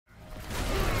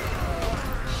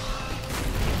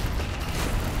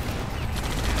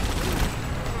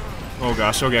Oh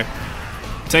gosh, okay.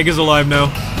 Tank is alive now.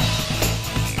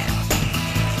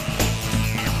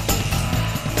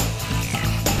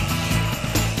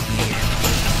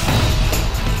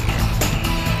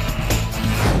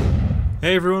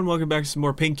 Hey everyone, welcome back to some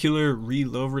more Painkiller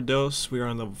Reloverdose. We are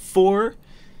on level 4,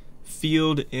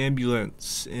 Field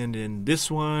Ambulance. And in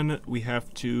this one, we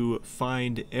have to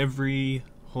find every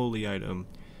holy item.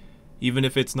 Even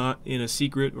if it's not in a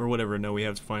secret or whatever, no, we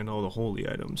have to find all the holy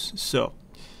items. So,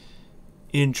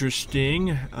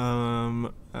 interesting.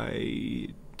 I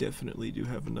definitely do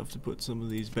have enough to put some of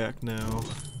these back now.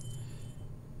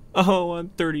 Oh, I'm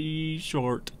 30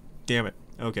 short. Damn it.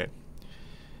 Okay.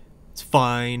 It's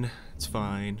fine. It's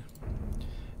fine.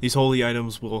 These holy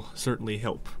items will certainly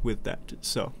help with that.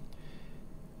 So,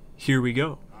 here we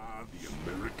go. Ah, the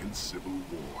American Civil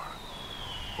War.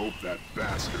 Hope that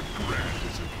bastard Grant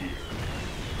isn't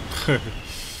here.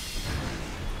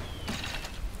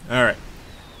 Alright.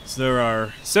 So there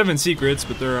are 7 secrets,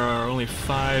 but there are only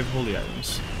 5 holy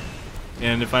items.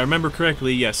 And if I remember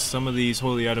correctly, yes, some of these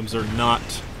holy items are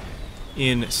not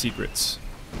in secrets.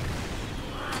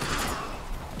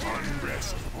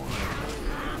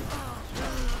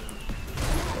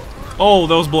 Oh,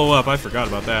 those blow up. I forgot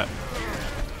about that.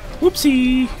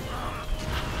 Whoopsie!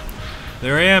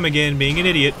 There I am again, being an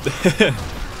idiot. Yum.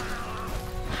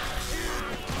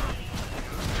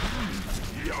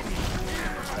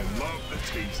 I love the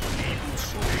taste of evil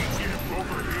souls. Get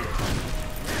over here.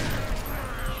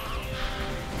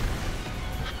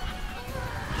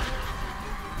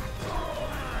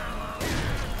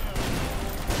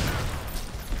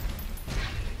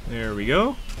 There we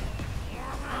go.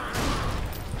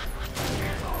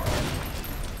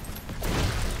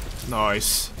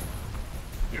 Nice.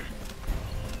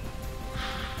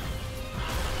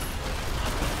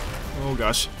 Oh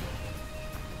gosh.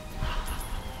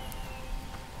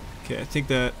 Okay, I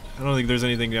don't think there's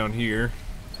anything down here.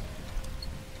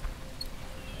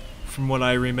 From what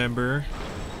I remember.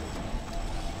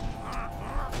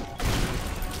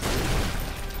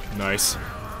 Nice.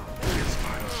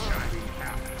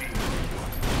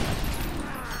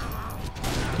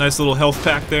 Nice little health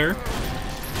pack there.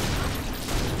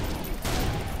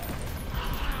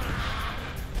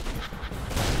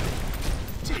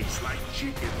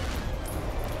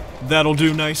 That'll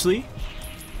do nicely.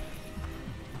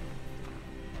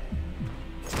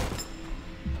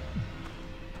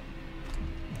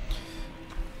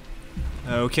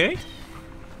 Okay.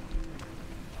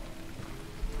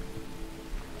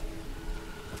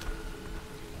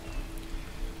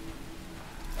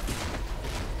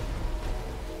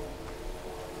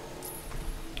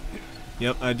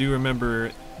 Yep, I do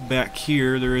remember back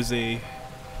here there is a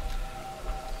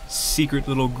secret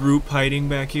little group hiding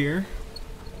back here.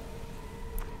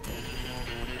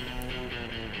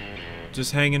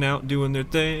 Just hanging out, doing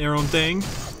their own thing.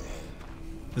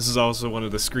 This is also one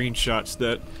of the screenshots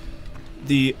that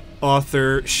the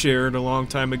author shared a long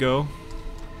time ago.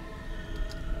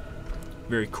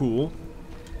 Very cool.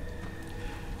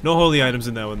 No holy items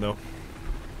in that one though.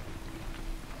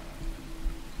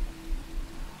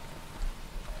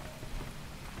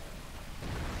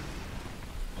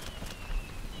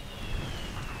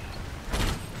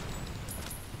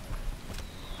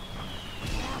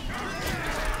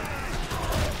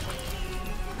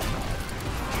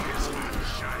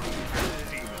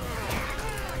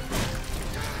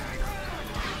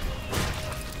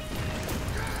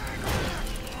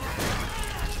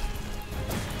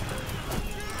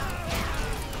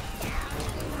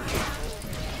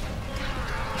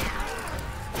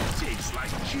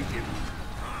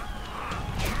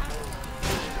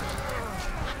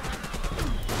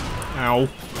 Ow.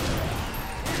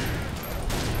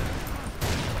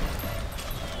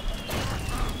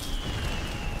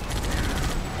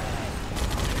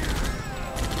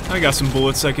 I got some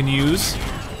bullets I can use.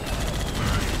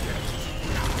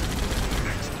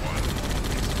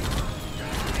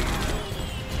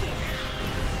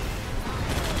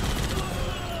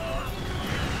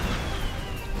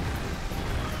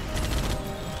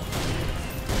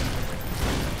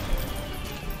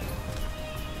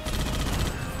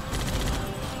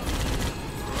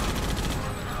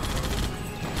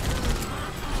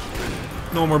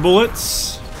 No more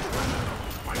bullets.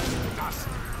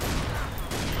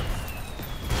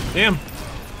 Damn.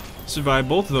 Survived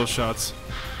both of those shots.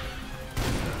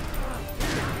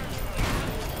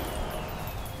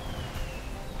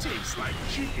 Tastes like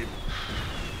chicken.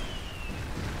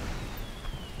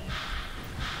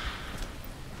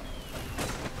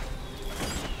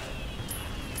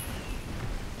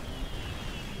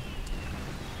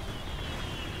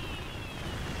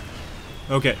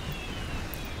 Okay.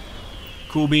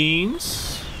 Cool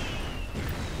beans.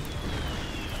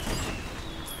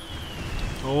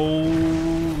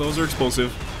 Oh, those are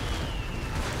explosive.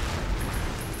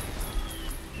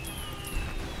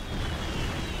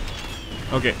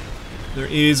 Okay, there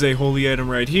is a holy item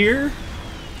right here.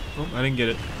 Oh, I didn't get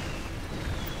it.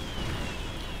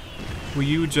 Will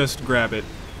you just grab it?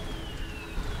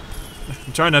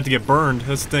 I'm trying not to get burned.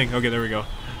 That's the thing. Okay, there we go.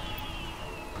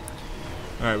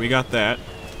 Alright, we got that.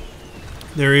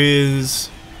 There is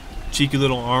cheeky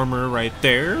little armor right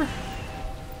there.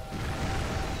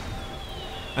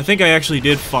 I think I actually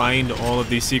did find all of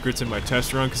these secrets in my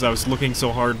test run because I was looking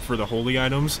so hard for the holy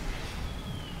items.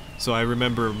 So I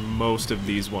remember most of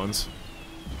these ones.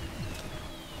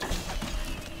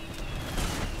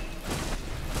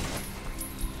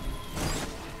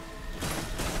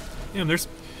 Damn, there's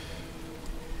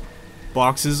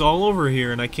boxes all over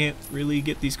here and I can't really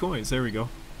get these coins. There we go.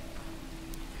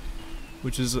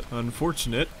 Which is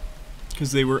unfortunate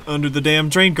because they were under the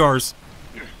damn train cars.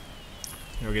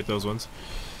 I'll get those ones.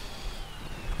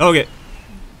 Okay.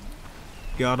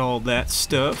 Got all that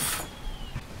stuff.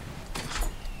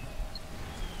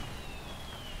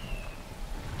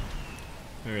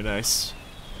 Very nice.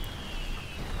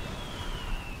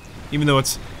 Even though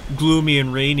it's gloomy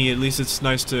and rainy, at least it's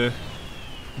nice to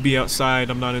be outside.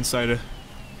 I'm not inside a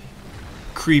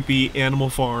creepy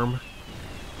animal farm.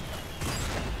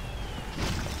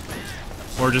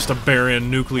 Or just a barren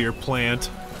nuclear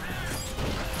plant.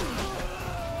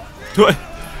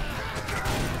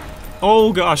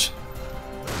 Oh gosh.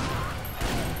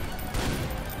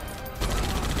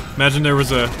 Imagine there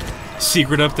was a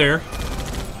secret up there.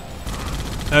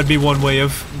 That'd be one way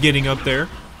of getting up there.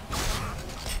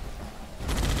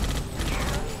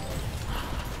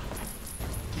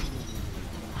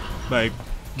 By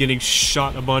getting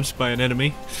shot a bunch by an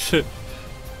enemy.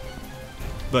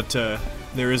 But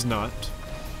there is not.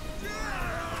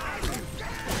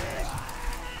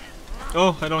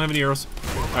 Oh, I don't have any arrows.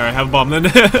 Alright, have a bomb then.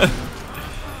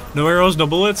 No arrows, no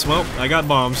bullets? Well, I got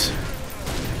bombs.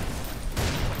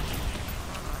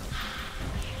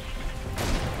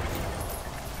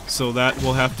 So that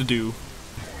will have to do.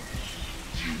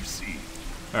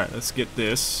 Alright, let's get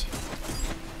this.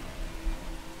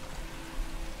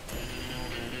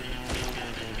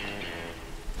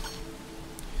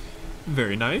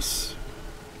 Very nice.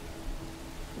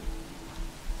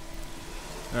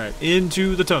 Alright,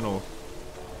 into the tunnel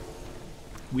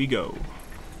we go.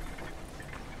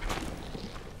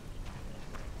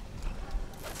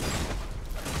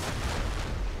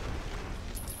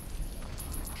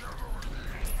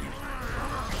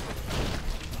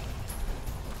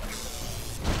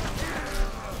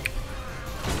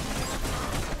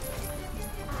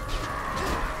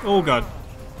 Oh god.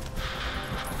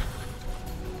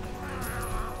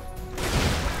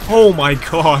 Oh my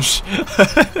gosh.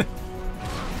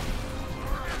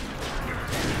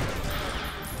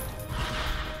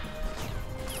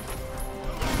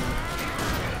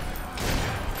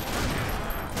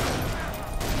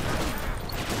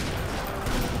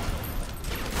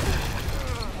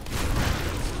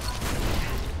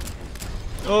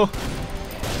 Oh.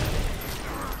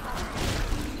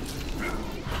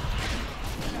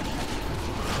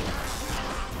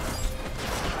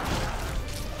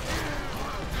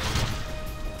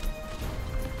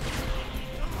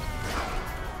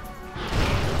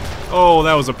 Oh,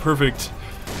 that was a perfect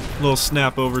little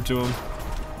snap over to him.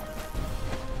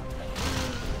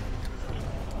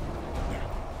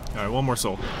 Alright, one more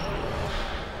soul.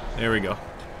 There we go.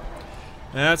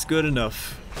 That's good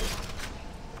enough.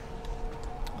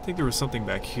 I think there was something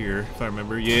back here, if I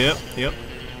remember. Yep, yep.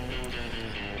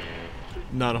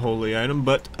 Not a holy item,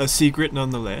 but a secret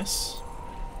nonetheless.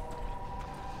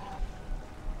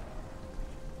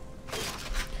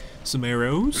 Some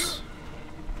arrows.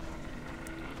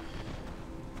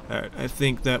 Alright, I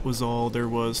think that was all there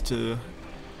was to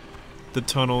the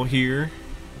tunnel here.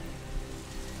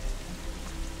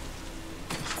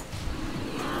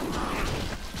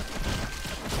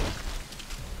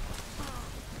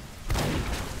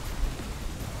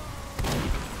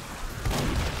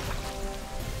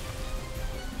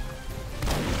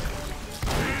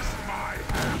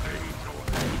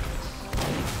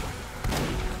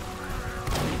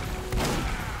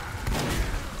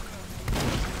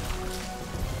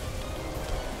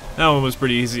 That one was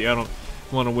pretty easy. I don't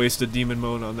want to waste a demon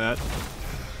mode on that.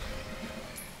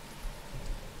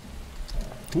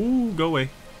 Ooh, go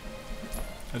away.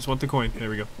 I just want the coin. There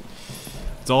we go.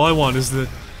 That's all I want is the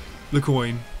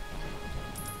coin.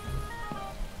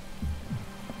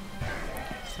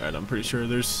 Alright, I'm pretty sure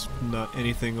there's not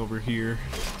anything over here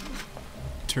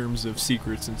in terms of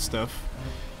secrets and stuff.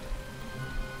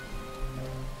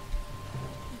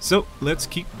 So, let's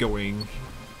keep going.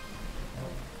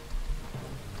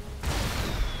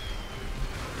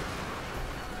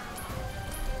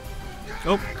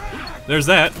 Oh, there's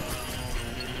that.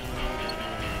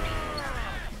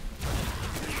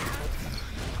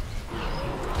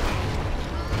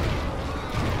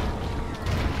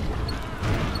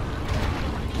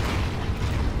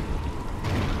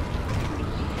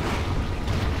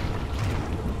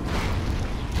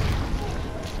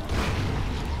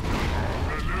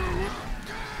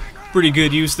 Pretty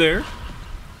good use there.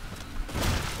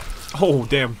 Oh,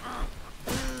 damn.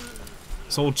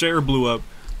 This whole chair blew up.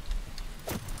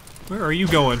 Where are you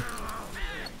going?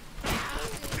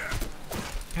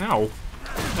 Ow.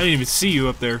 I didn't even see you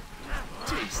up there.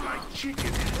 Tastes like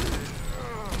chicken.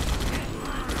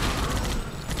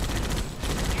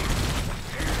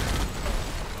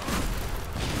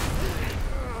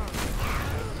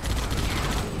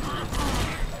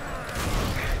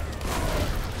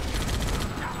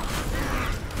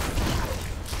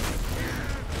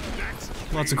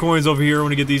 Lots of coins over here. I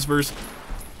want to get these first.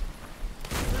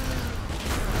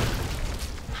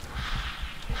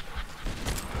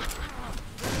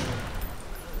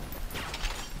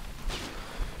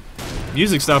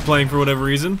 Music stopped playing for whatever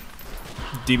reason.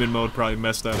 Demon mode probably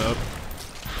messed that up.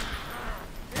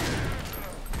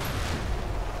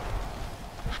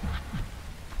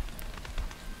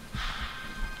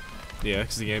 Yeah,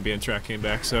 because the ambient track came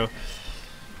back, so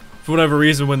for whatever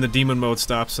reason when the demon mode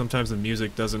stops, sometimes the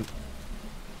music doesn't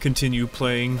continue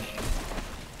playing.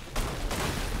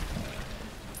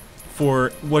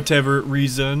 For whatever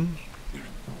reason.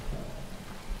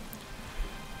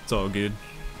 It's all good.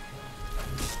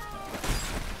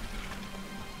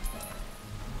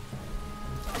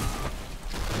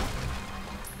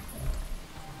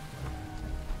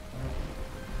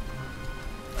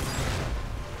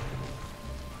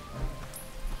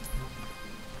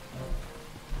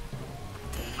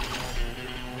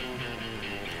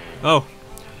 Oh.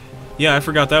 Yeah, I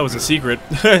forgot that was a secret.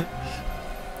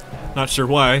 Not sure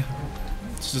why.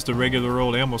 It's just a regular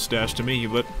old ammo stash to me,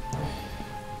 but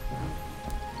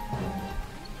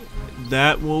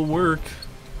that will work.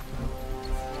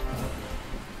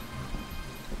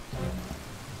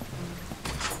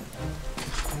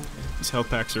 These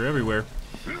health packs are everywhere.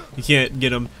 You can't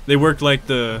get them. They work like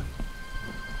the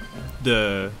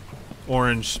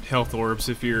orange health orbs.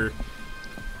 If you're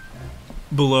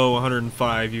below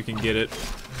 105, you can get it.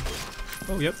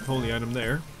 Oh, yep, holy item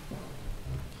there.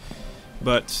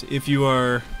 But if you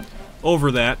are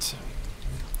over that,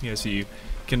 yes, you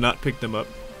cannot pick them up.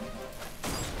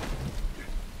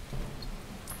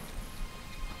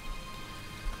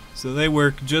 So they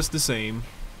work just the same.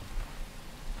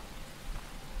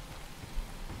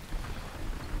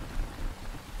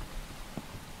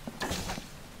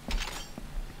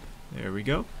 There we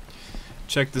go.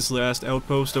 Check this last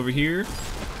outpost over here.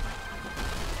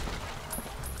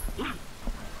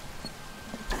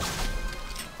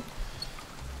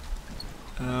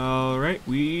 Alright,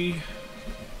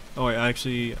 oh, I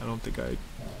don't think I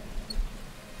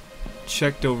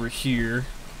checked over here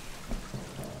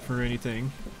for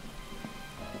anything.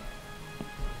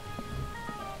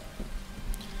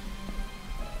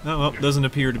 Oh, well, doesn't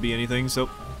appear to be anything, so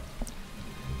I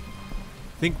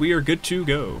think we are good to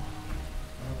go.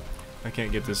 I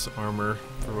can't get this armor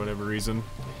for whatever reason.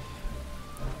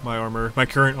 My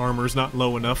current armor is not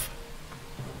low enough.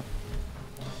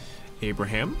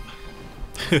 Abraham?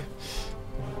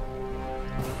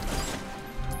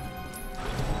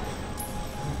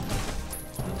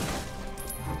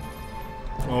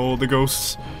 Oh, the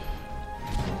ghosts.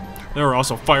 There are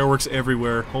also fireworks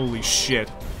everywhere. Holy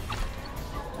shit.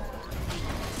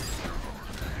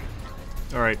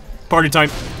 Alright, party time.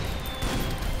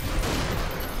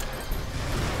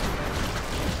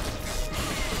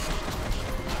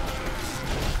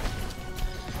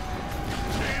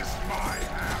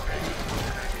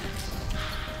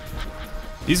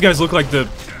 These guys look like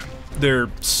they're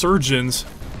surgeons,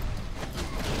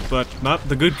 but not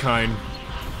the good kind.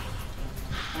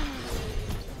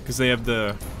 Because they have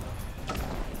the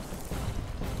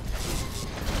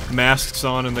masks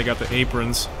on and they got the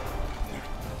aprons.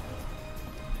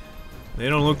 They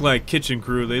don't look like kitchen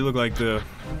crew, they look like the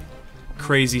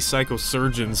crazy psycho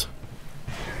surgeons.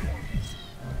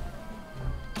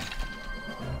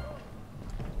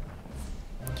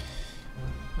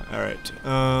 Alright,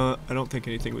 I don't think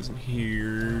anything was in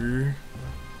here.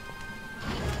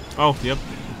 Oh, yep.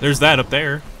 There's that up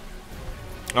there.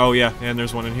 Oh, yeah, and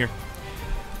there's one in here.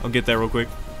 I'll get that real quick.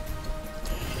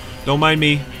 Don't mind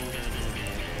me.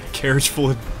 Carriage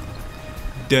full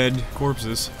of dead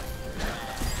corpses.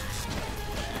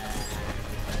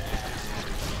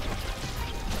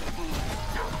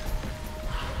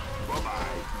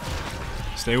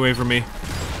 Stay away from me.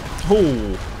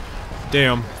 Oh,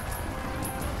 damn.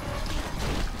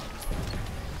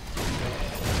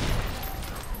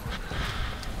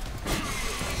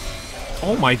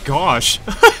 Oh my gosh.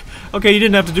 Okay, you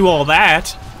didn't have to do all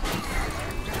that.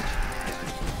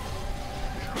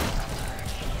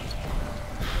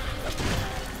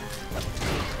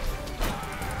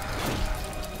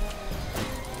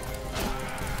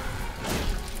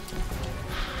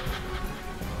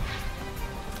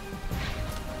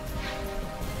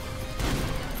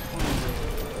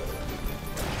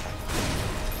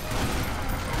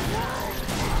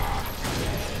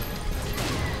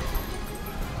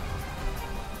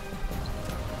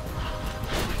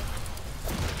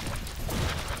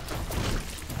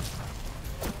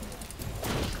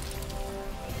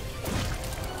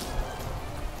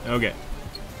 Okay.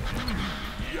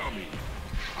 Yummy.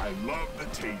 I love the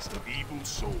taste of evil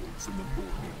souls in the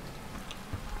morning.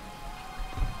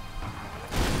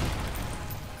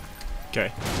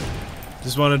 Okay.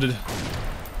 Just wanted to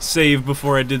save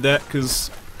before I did that, because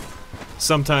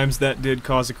sometimes that did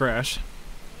cause a crash.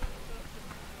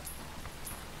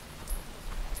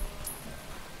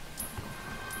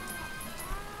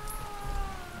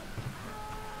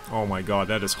 Oh my god,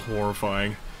 that is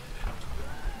horrifying.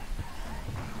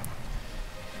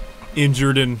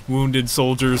 Injured and wounded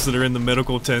soldiers that are in the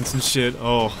medical tents and shit.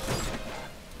 Oh.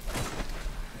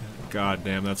 God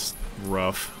damn, that's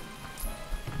rough.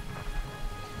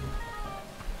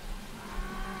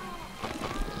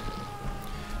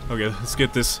 Okay, let's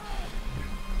get this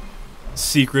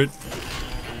secret.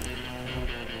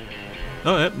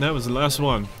 Oh, that was the last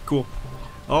one. Cool.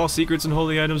 All secrets and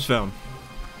holy items found.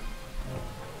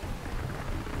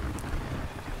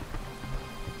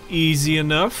 Easy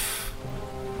enough.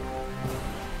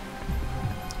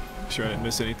 Make sure I didn't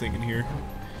miss anything in here.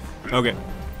 Okay.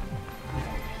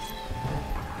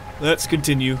 Let's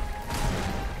continue.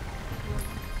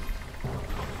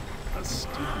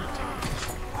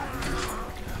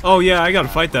 Oh yeah, I gotta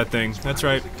fight that thing. That's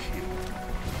right.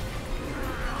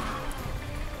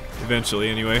 Eventually,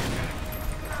 anyway.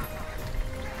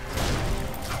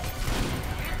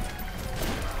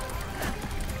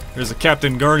 There's a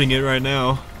captain guarding it right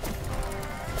now.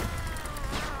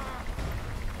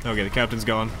 Okay, the captain's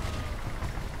gone.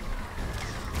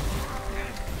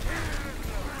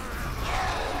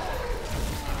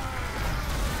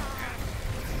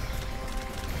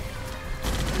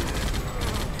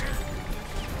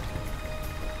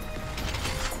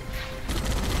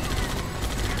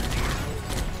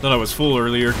 Thought I was full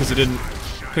earlier because it didn't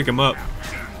pick him up.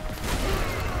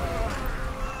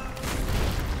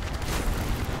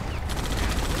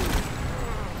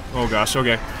 Oh gosh,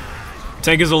 okay.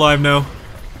 Tank is alive now.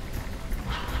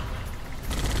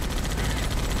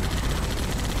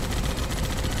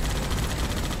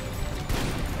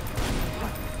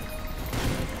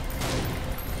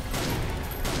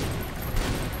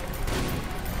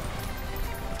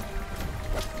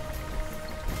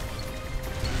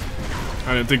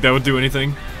 I didn't think that would do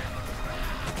anything.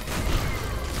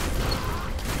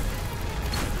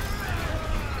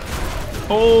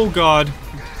 Oh god.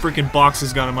 Freaking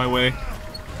boxes got in my way.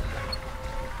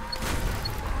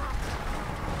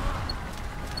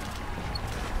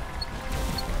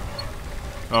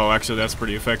 Oh, actually that's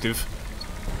pretty effective.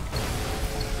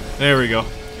 There we go.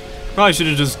 Probably should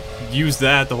have just used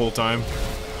that the whole time.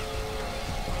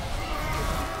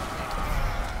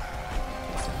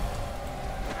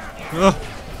 Ugh.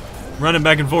 Running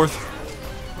back and forth.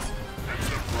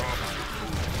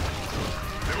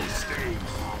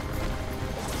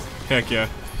 Heck yeah.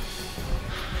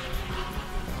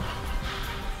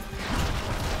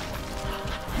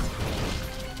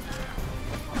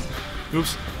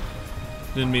 Oops.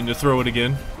 Didn't mean to throw it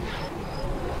again.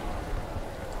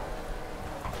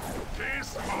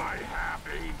 Kiss my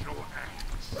half-angel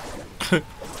ass.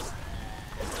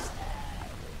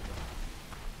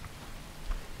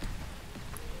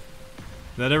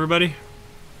 Is that everybody?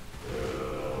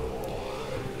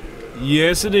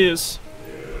 Yes, it is.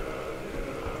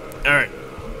 Alright.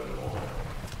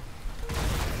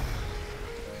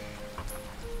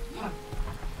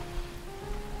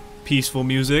 Peaceful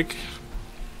music.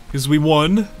 Because we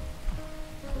won.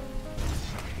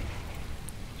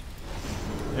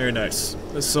 Very nice.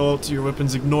 Assault, your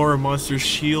weapons ignore a monster's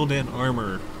shield and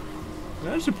armor.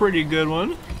 That's a pretty good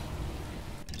one.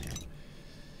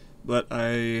 But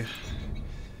I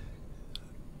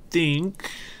think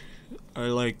I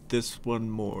like this one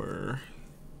more.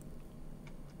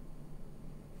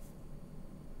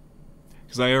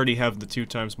 Because I already have the 2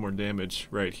 times more damage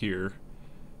right here.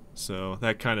 So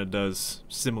that kind of does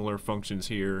similar functions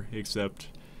here, except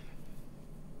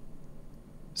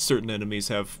certain enemies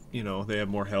have, you know, they have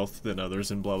more health than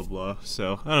others and blah blah blah.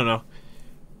 So, I don't know.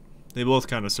 They both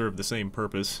kind of serve the same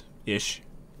purpose-ish.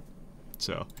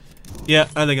 So, yeah,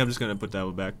 I think I'm just going to put that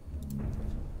one back.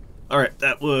 Alright,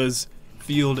 that was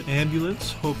Field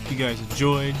Ambulance. Hope you guys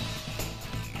enjoyed.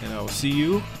 And I will see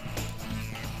you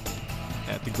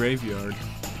at the graveyard.